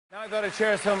Now I thought I'd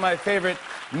share some of my favorite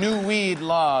new weed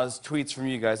laws tweets from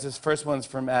you guys. This first one's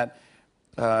from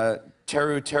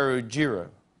 @Teru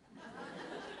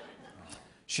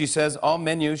She says, all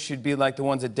menus should be like the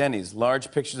ones at Denny's.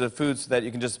 Large pictures of food so that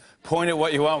you can just point at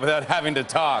what you want without having to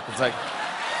talk. It's like...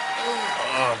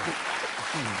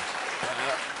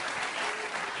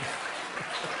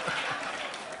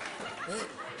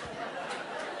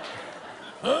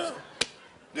 Huh?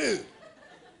 Dude.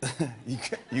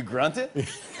 You grunted?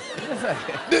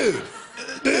 Dude.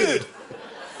 Dude. Dude.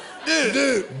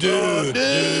 Dude.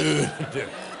 Dude.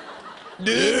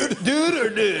 Dude. Dude or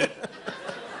dude?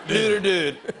 Dude or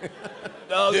dude?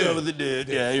 I'll go with the dude.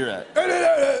 Yeah, you're right.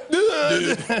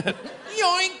 Dude.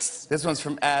 Yoinks. This one's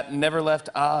from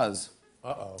 @NeverLeftOz.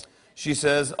 Uh-oh. She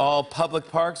says, all public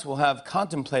parks will have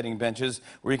contemplating benches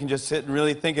where you can just sit and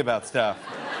really think about stuff.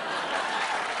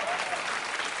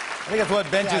 I think that's what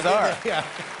benches are. Yeah.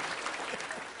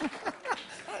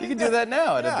 You can do that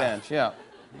now at a bench, yeah.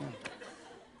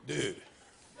 Dude.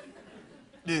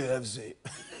 Dude, have a seat.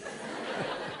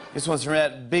 This one's from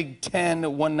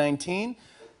 @Big10-119.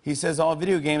 He says all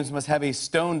video games must have a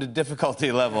stoned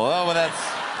difficulty level. Oh, well, that's...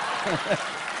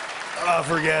 oh,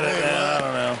 forget it, man. I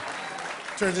don't know.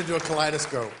 Turns into a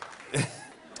kaleidoscope.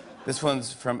 This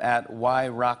one's from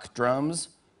 @YRockDrums.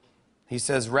 He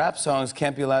says rap songs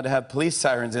can't be allowed to have police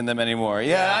sirens in them anymore.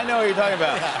 Yeah, I know what you're talking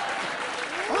about. Yeah.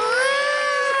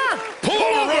 Pull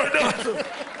over right now.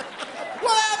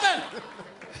 What happened?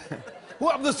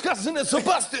 Well, I'm discussing it, so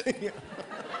bust it. Deep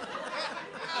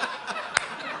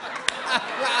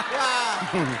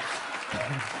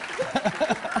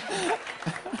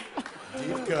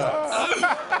cuts.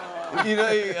 You know,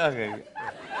 okay.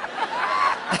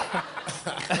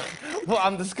 Well,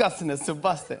 I'm discussing it, so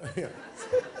bust it. Yeah.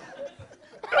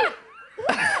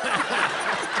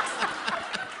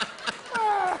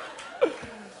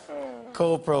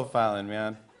 Cold profiling,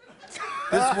 man.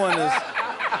 This one is...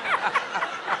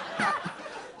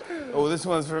 oh, this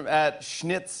one's from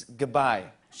 @SchnitzGoodbye.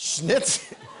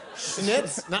 Schnitz?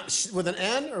 Schnitz? Not with an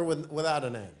N or without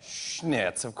an N?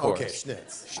 Schnitz, of course. Okay,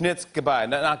 Schnitz. SchnitzGoodbye.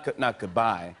 Not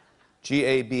goodbye.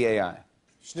 G-A-B-A-I.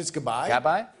 Schnitz goodbye?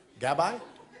 Gabbai? Gabbai?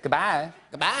 Goodbye.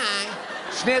 Goodbye.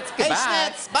 Schnitz goodbye.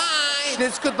 Hey, Schnitz, bye.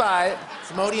 Schnitz goodbye.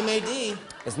 It's Modi Madi.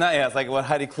 It's not, yeah, it's like what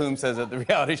Heidi Klum says at the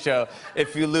reality show.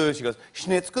 If you lose, she goes,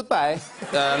 Schnitz goodbye.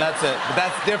 That's it. But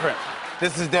that's different.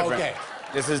 This is different. Okay.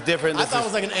 This is different. I thought it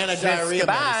was like an anti-diarrhea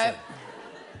medicine.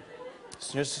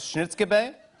 Schnitz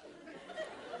goodbye.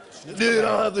 Dude,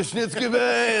 I'll have the Schnitz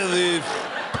goodbye.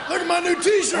 Look at my new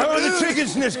T-shirt, How are dude. the chicken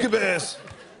Schnitz goodbyes?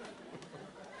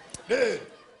 Dude.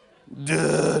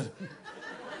 Dude.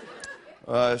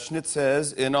 Schnitz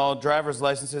says, in all driver's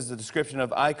licenses, the description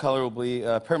of eye color will be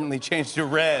permanently changed to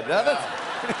red.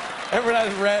 Everyone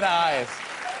has red eyes.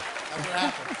 That's what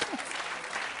happened.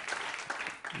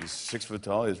 He's 6 foot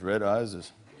tall, his red eyes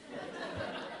is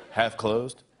half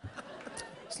closed.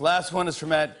 This last one is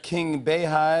from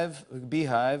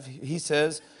 @KingBeehive. He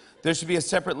says, there should be a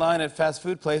separate line at fast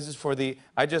food places for the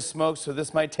I just smoked, so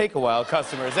this might take a while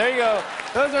customers. There you go.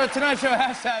 Those are our Tonight Show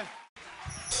hashtags.